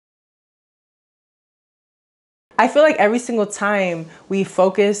I feel like every single time we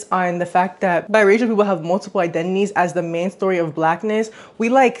focus on the fact that biracial people have multiple identities as the main story of blackness,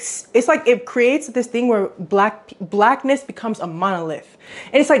 it's like it creates this thing where blackness becomes a monolith.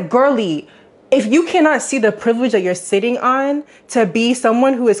 And it's like, girly, if you cannot see the privilege that you're sitting on to be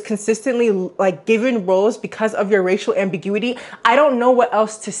someone who is consistently like given roles because of your racial ambiguity, I don't know what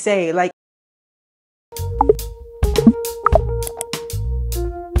else to say. Like,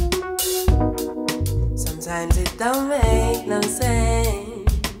 sometimes it don't make no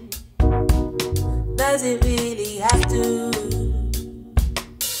sense. Does it really have to?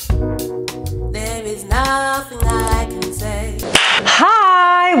 There is nothing I can say.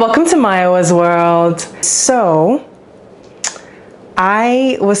 Hi, welcome to Mayowa's world. So,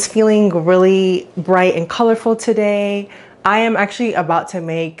 I was feeling really bright and colorful today. I am actually about to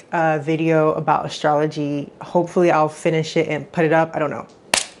make a video about astrology. Hopefully I'll finish it and put it up. I don't know.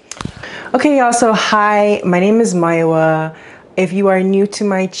 Okay, y'all, so hi, my name is Mayowa. If you are new to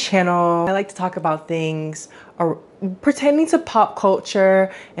my channel, I like to talk about things pertaining to pop culture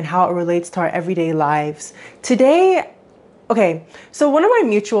and how it relates to our everyday lives. Today, okay, so one of my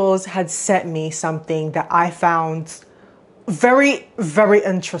mutuals had sent me something that I found very, very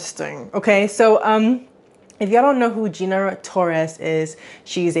interesting. Okay, so if y'all don't know who Ginatorres is,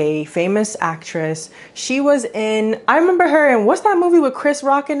 she's a famous actress. She was in, I remember her in, what's that movie with Chris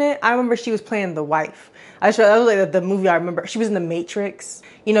Rock in it? I remember she was playing the wife. That was like the movie I remember. She was in The Matrix.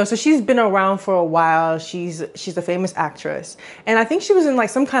 You know, so she's been around for a while. She's a famous actress. And I think she was in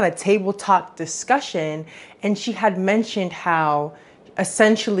like some kind of table talk discussion, and she had mentioned how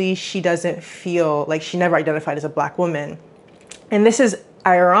essentially she doesn't feel like she never identified as a black woman. And this is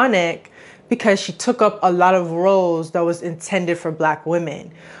ironic because she took up a lot of roles that was intended for black women.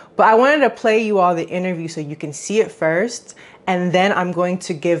 But I wanted to play you all the interview so you can see it first, and then I'm going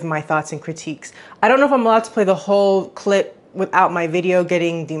to give my thoughts and critiques. I don't know if I'm allowed to play the whole clip without my video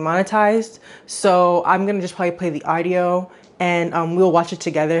getting demonetized, so I'm gonna just probably play the audio, and we'll watch it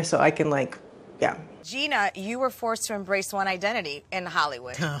together so I can like, yeah. Gina, you were forced to embrace one identity in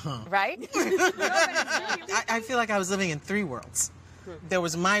Hollywood, right? I feel like I was living in three worlds. There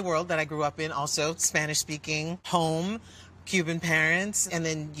was my world that I grew up in, also Spanish-speaking, home, Cuban parents, and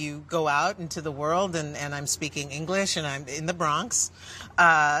then you go out into the world and I'm speaking English, and I'm in the Bronx,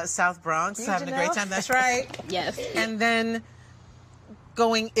 South Bronx, having a great time. That's right. Yes. And then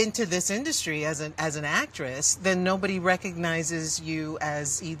going into this industry as an actress, then nobody recognizes you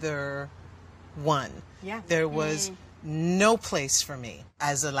as either one. Yeah. There was no place for me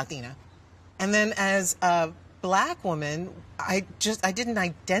as a Latina. And then as a black woman, I didn't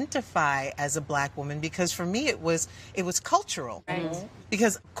identify as a black woman because for me it was cultural. Right.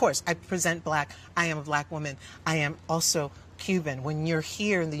 Because of course I present black, I am a black woman, I am also Cuban. When you're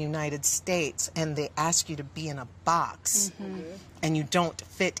here in the United States and they ask you to be in a box and you don't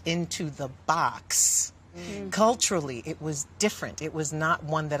fit into the box, culturally it was different. It was not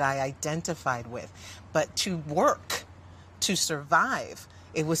one that I identified with. But to work, to survive,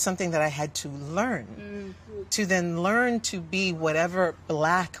 it was something that I had to learn, to then learn to be whatever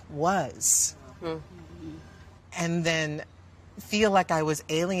black was, and then feel like I was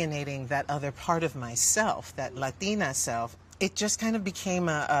alienating that other part of myself, that Latina self. It just kind of became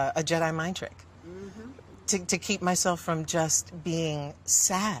a Jedi mind trick to keep myself from just being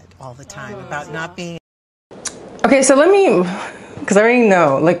sad all the time about not being. Okay, so let me, because I already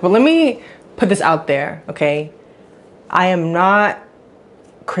know, like, but let me put this out there, okay? I am not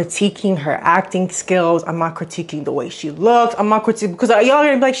critiquing her acting skills. I'm not critiquing the way she looks. I'm not critiquing, because y'all are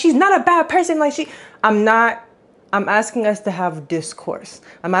gonna be like, she's not a bad person. Like I'm not. I'm asking us to have discourse.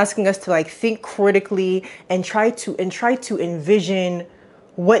 I'm asking us to like think critically and try to envision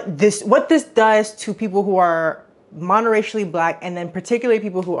what this does to people who are monoracially black, and then particularly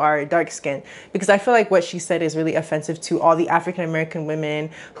people who are dark skinned, because I feel like what she said is really offensive to all the African American women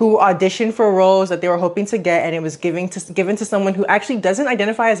who auditioned for roles that they were hoping to get, and it was given to someone who actually doesn't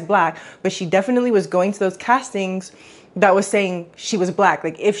identify as black, but she definitely was going to those castings that was saying she was black.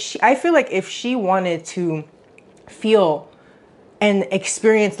 Like I feel like if she wanted to feel and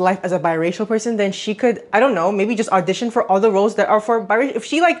experience life as a biracial person, then she could, I don't know, maybe just audition for all the roles that are for biracial. If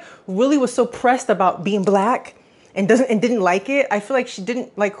she like really was so pressed about being black and didn't like it, I feel like she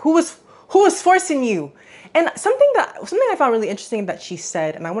didn't like, who was forcing you? And something I found really interesting that she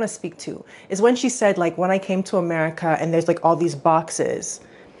said, and I want to speak to, is when she said, like, when I came to America and there's like all these boxes.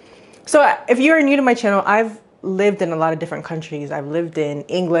 So if you're new to my channel, I've lived in a lot of different countries. I've lived in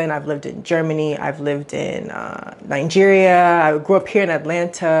England, I've lived in Germany, I've lived in Nigeria, I grew up here in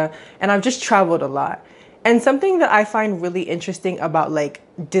Atlanta, and I've just traveled a lot. And something that I find really interesting about like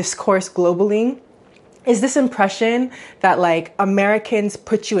discourse globally is this impression that like Americans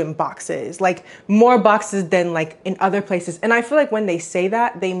put you in boxes, like more boxes than like in other places. And I feel like when they say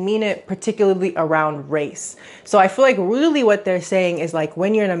that, they mean it particularly around race. So I feel like really what they're saying is like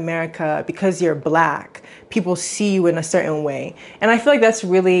when you're in America, because you're black, people see you in a certain way. And I feel like that's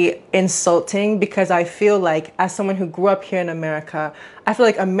really insulting, because I feel like as someone who grew up here in America, I feel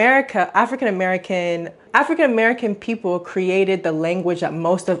like African American people created the language that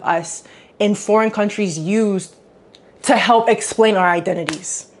most of us in foreign countries use to help explain our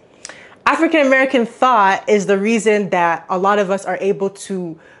identities. African American thought is the reason that a lot of us are able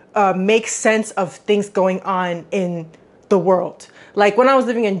to make sense of things going on in the world. Like when I was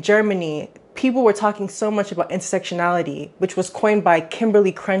living in Germany, people were talking so much about intersectionality, which was coined by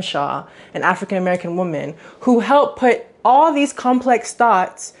Kimberly Crenshaw, an African American woman, who helped put all these complex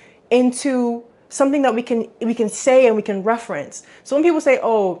thoughts into something that we can say and we can reference. So when people say,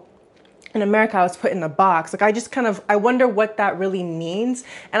 oh, in America, I was put in a box. Like, I wonder what that really means.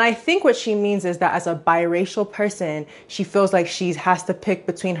 And I think what she means is that as a biracial person, she feels like she has to pick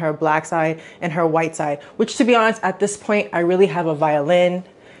between her black side and her white side, which, to be honest, at this point, I really have a violin.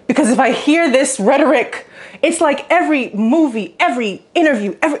 Because if I hear this rhetoric, it's like every movie, every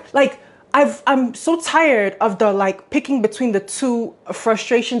interview, I'm so tired of the like picking between the two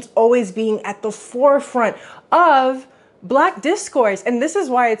frustrations always being at the forefront of Black discourse. And this is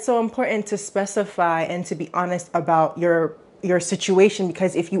why it's so important to specify and to be honest about your situation,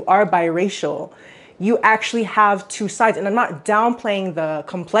 because if you are biracial, you actually have two sides. And I'm not downplaying the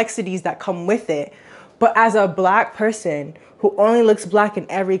complexities that come with it, but as a Black person who only looks Black in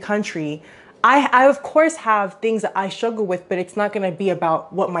every country, I of course have things that I struggle with, but it's not going to be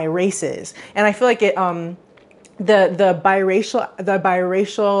about what my race is. And I feel like the biracial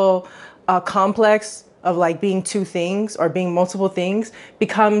complex of like being two things or being multiple things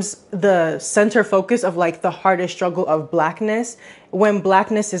becomes the center focus of like the hardest struggle of Blackness, when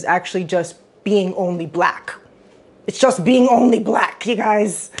Blackness is actually just being only Black. It's just being only Black, you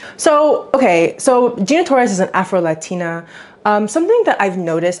guys. So, okay, so Gina Torres is an Afro-Latina. Something that I've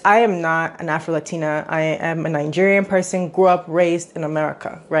noticed, I am not an Afro-Latina. I am a Nigerian person, grew up, raised in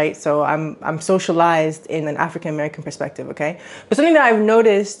America, right? So I'm socialized in an African-American perspective, okay? But something that I've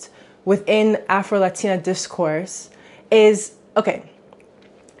noticed within Afro-Latina discourse is, okay,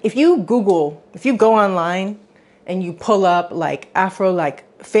 if you go online and you pull up like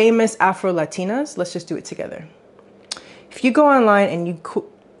famous Afro-Latinas, let's just do it together. If you go online and you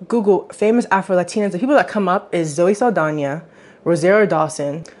Google famous Afro-Latinas, the people that come up is Zoe Saldana, Rosario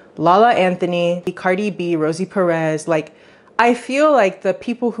Dawson, Lala Anthony, Cardi B, Rosie Perez. Like, I feel like the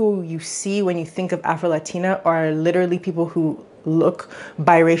people who you see when you think of Afro-Latina are literally people who look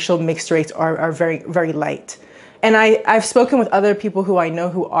biracial, mixed race, are very, very light. And I've spoken with other people who I know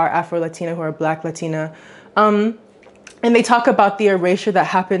who are Afro-Latina, who are Black Latina, and they talk about the erasure that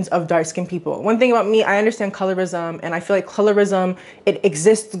happens of dark-skinned people. One thing about me, I understand colorism, and I feel like colorism, it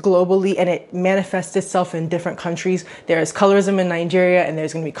exists globally and it manifests itself in different countries. There is colorism in Nigeria, and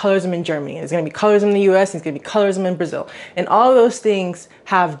there's gonna be colorism in Germany. There's gonna be colorism in the US, and there's gonna be colorism in Brazil. And all of those things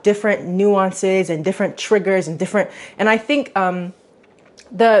have different nuances and different triggers and and I think the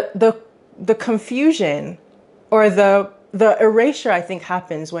confusion or the erasure, I think,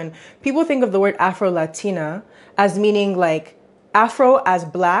 happens when people think of the word Afro-Latina as meaning like Afro as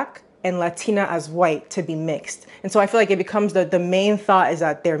Black and Latina as white to be mixed. And so I feel like it becomes the main thought is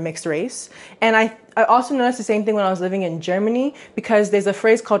that they're mixed race. And I also noticed the same thing when I was living in Germany, because there's a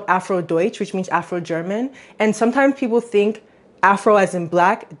phrase called Afro-Deutsch, which means Afro-German. And sometimes people think Afro as in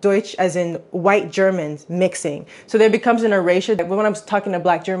Black, Deutsch as in white Germans mixing. So there becomes an erasure. When I'm talking to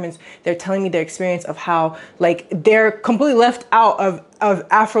Black Germans, they're telling me their experience of how like they're completely left out of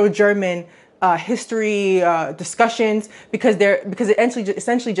Afro-German history discussions because it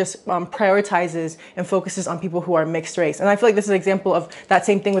essentially just prioritizes and focuses on people who are mixed race. And I feel like this is an example of that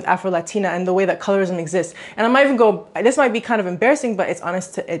same thing with Afro-Latina and the way that colorism exists. And I might even this might be kind of embarrassing, but it's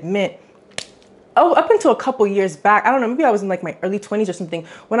honest to admit, up until a couple years back, I don't know, maybe I was in like my early 20s or something,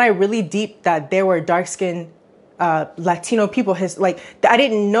 when I really deeped that there were dark-skinned Latino people. I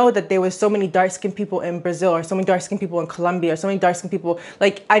didn't know that there was so many dark-skinned people in Brazil, or so many dark-skinned people in Colombia, or so many dark-skinned people.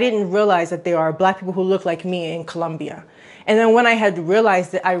 Like, I didn't realize that there are Black people who look like me in Colombia. And then when I had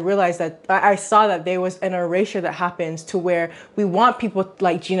realized it, I saw that there was an erasure that happens to where we want people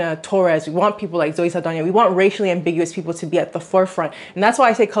like Gina Torres, we want people like Zoe Saldana, we want racially ambiguous people to be at the forefront. And that's why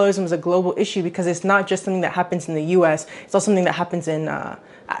I say colorism is a global issue, because it's not just something that happens in the US, it's also something that happens in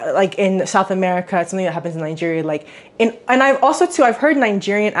like in South America, it's something that happens in Nigeria. And I've heard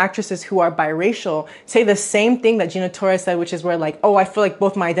Nigerian actresses who are biracial say the same thing that Gina Torres said, which is where like, oh, I feel like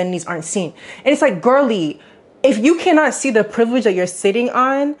both my identities aren't seen. And it's like, girly, if you cannot see the privilege that you're sitting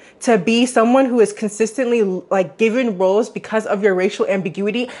on to be someone who is consistently like given roles because of your racial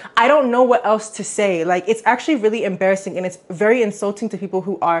ambiguity, I don't know what else to say. Like, it's actually really embarrassing, and it's very insulting to people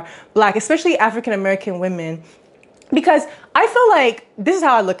who are Black, especially African American women, because I feel like this is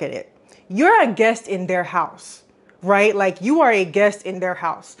how I look at it. You're a guest in their house, right? Like, you are a guest in their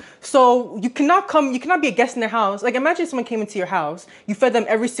house. So you cannot be a guest in their house. Like, imagine someone came into your house, you fed them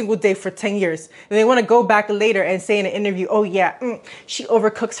every single day for 10 years, and they want to go back later and say in an interview, oh yeah, she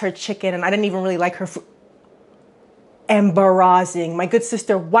overcooks her chicken and I didn't even really like her food. Embarrassing. My good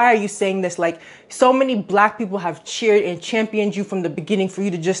sister, why are you saying this? Like, so many Black people have cheered and championed you from the beginning for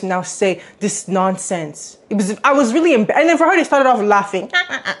you to just now say this nonsense. I was really embarrassed. And then for her, they started off laughing.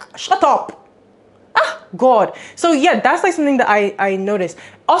 Shut up. God. So yeah, that's like something that I noticed.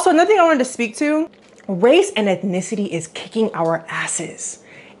 Also, another thing I wanted to speak to, race and ethnicity is kicking our asses.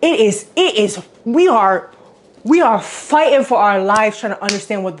 We are fighting for our lives trying to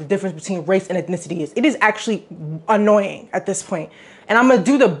understand what the difference between race and ethnicity is. It is actually annoying at this point. And I'm gonna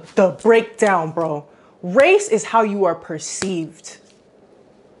do the breakdown, bro. Race is how you are perceived.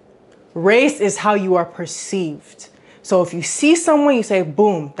 Race is how you are perceived. So if you see someone, you say,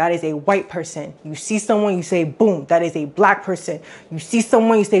 boom, that is a white person. You see someone, you say, boom, that is a Black person. You see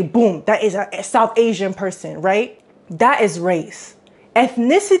someone, you say, boom, that is a South Asian person, right? That is race.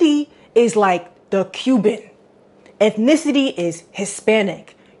 Ethnicity is like the Cuban. Ethnicity is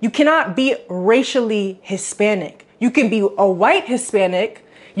Hispanic. You cannot be racially Hispanic. You can be a white Hispanic.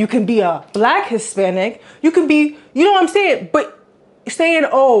 You can be a Black Hispanic. You can be, you know what I'm saying? But saying,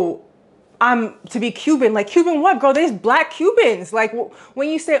 oh, I'm to be Cuban, like Cuban what, girl? There's Black Cubans. Like when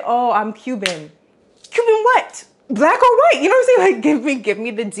you say, oh, I'm Cuban, Cuban what? Black or white? You know what I'm saying? Like give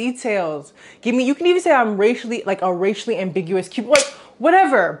me the details. You can even say I'm racially, like a racially ambiguous Cuban, like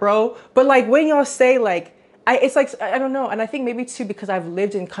whatever, bro. But like when y'all say like, it's like, I don't know. And I think maybe too, because I've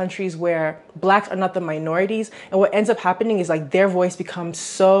lived in countries where Blacks are not the minorities. And what ends up happening is like their voice becomes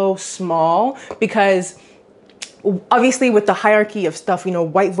so small, because obviously with the hierarchy of stuff, you know,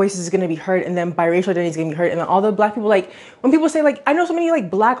 white voices is going to be heard, and then biracial identity is going to be heard. And then all the Black people, like when people say like, I know so many like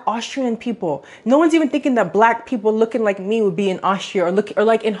Black Austrian people, no one's even thinking that Black people looking like me would be in Austria, or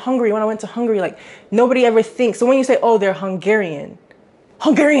like in Hungary. When I went to Hungary, like nobody ever thinks. So when you say, oh, they're Hungarian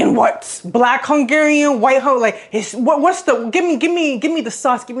what? Black Hungarian, white like what's the, give me the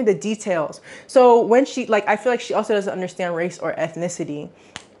sauce, give me the details. So when she, like, I feel like she also doesn't understand race or ethnicity.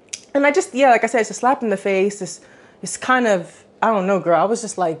 And I just, yeah, like I said, it's a slap in the face. It's kind of, I don't know, girl. I was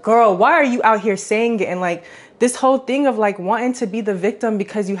just like, girl, why are you out here saying it? And like this whole thing of like wanting to be the victim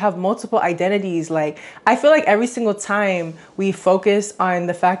because you have multiple identities. Like, I feel like every single time we focus on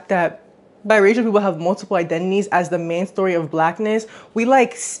the fact that biracial people have multiple identities as the main story of Blackness, we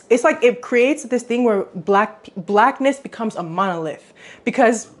like, it's like it creates this thing where Blackness becomes a monolith,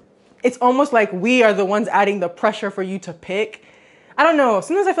 because it's almost like we are the ones adding the pressure for you to pick. I don't know.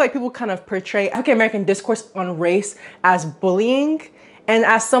 Sometimes I feel like people kind of portray African American discourse on race as bullying, and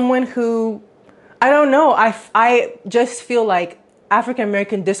as someone who, I don't know, I just feel like African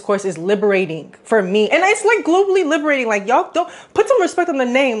American discourse is liberating for me, and it's like globally liberating. Like, y'all don't put some respect on the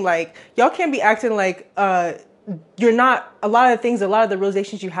name. Like, y'all can't be acting like you're not. A lot of the things, a lot of the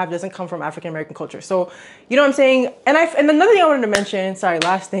realizations you have doesn't come from African American culture. So, you know what I'm saying? And another thing I wanted to mention. Sorry,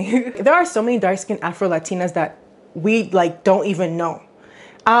 last thing. There are so many dark-skinned Afro Latinas that we like don't even know.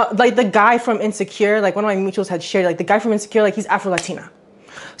 Like the guy from Insecure, like one of my mutuals had shared, like the guy from Insecure, like he's Afro Latina.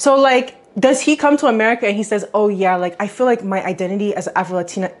 So like, does he come to America and he says, oh yeah, like I feel like my identity as an Afro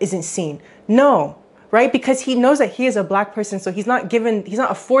Latina isn't seen? No, right? Because he knows that he is a Black person, so he's not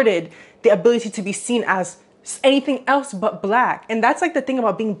afforded the ability to be seen as anything else but Black. And that's like the thing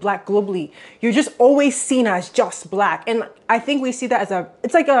about being Black globally. You're just always seen as just Black. And I think we see that as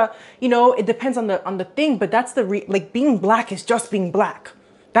it's like a, you know, it depends on the thing, but that's like being Black is just being Black.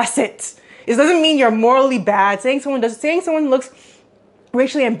 That's it. It doesn't mean you're morally bad. Saying someone looks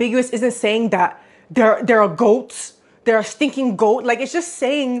racially ambiguous isn't saying that they're a goat, they're a stinking goat. Like, it's just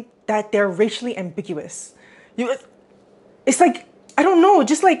saying that they're racially ambiguous. It's like, I don't know,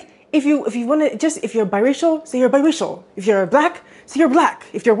 just like if you want to, just if you're biracial, say you're biracial. If you're Black, say you're Black.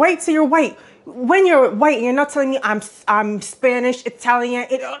 If you're white, say you're white. when you're white and you're not telling me I'm Spanish, Italian,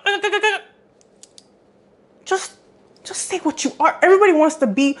 just say what you are. Everybody wants to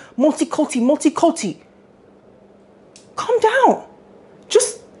be multiculti. Calm down.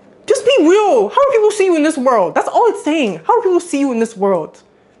 Just be real. How do people see you in this world? That's all it's saying. How do people see you in this world?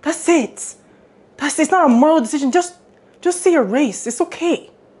 That's it. It's not a moral decision. Just say your race. It's okay.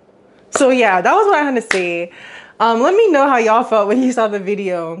 So yeah, that was what I had to say. Let me know how y'all felt when you saw the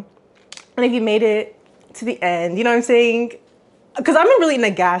video. And if you made it to the end, you know what I'm saying? Because I'm really in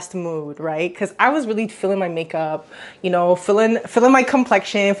a gassed mood, right? Because I was really feeling my makeup, you know, feeling my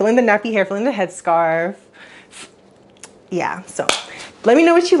complexion, feeling the nappy hair, feeling the headscarf. Yeah, so let me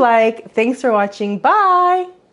know what you like. Thanks for watching. Bye.